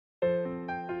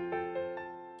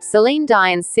Celine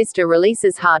Dion's sister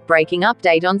releases heartbreaking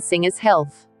update on singer's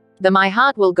health. The My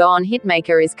Heart Will Go On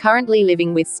hitmaker is currently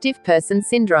living with stiff person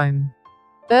syndrome.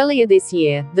 Earlier this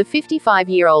year, the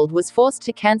 55-year-old was forced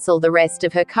to cancel the rest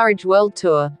of her Courage World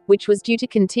Tour, which was due to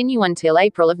continue until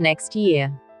April of next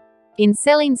year. In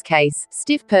Celine's case,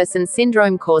 stiff person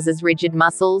syndrome causes rigid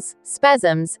muscles,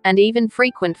 spasms, and even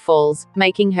frequent falls,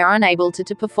 making her unable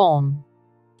to perform.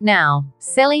 Now,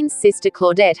 Celine's sister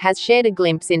Claudette has shared a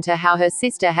glimpse into how her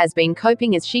sister has been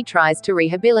coping as she tries to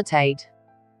rehabilitate.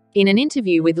 In an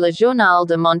interview with Le Journal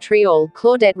de Montreal,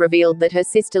 Claudette revealed that her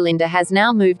sister Linda has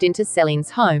now moved into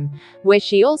Celine's home, where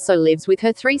she also lives with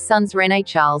her 3 sons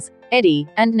René-Charles, Eddy,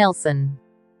 and Nelson.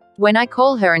 "When I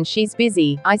call her and she's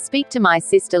busy, I speak to my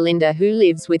sister Linda who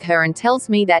lives with her and tells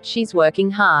me that she's working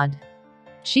hard.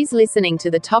 She's listening to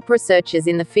the top researchers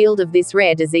in the field of this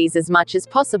rare disease as much as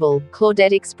possible,"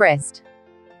 Claudette expressed.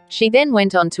 She then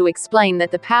went on to explain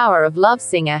that the Power of Love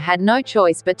singer had no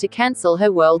choice but to cancel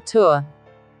her world tour.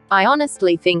 "I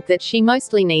honestly think that she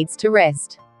mostly needs to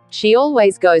rest. She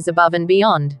always goes above and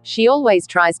beyond, she always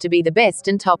tries to be the best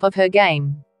and top of her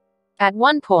game. At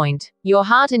one point, your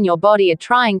heart and your body are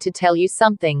trying to tell you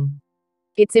something.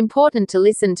 It's important to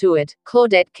listen to it,"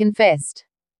 Claudette confessed.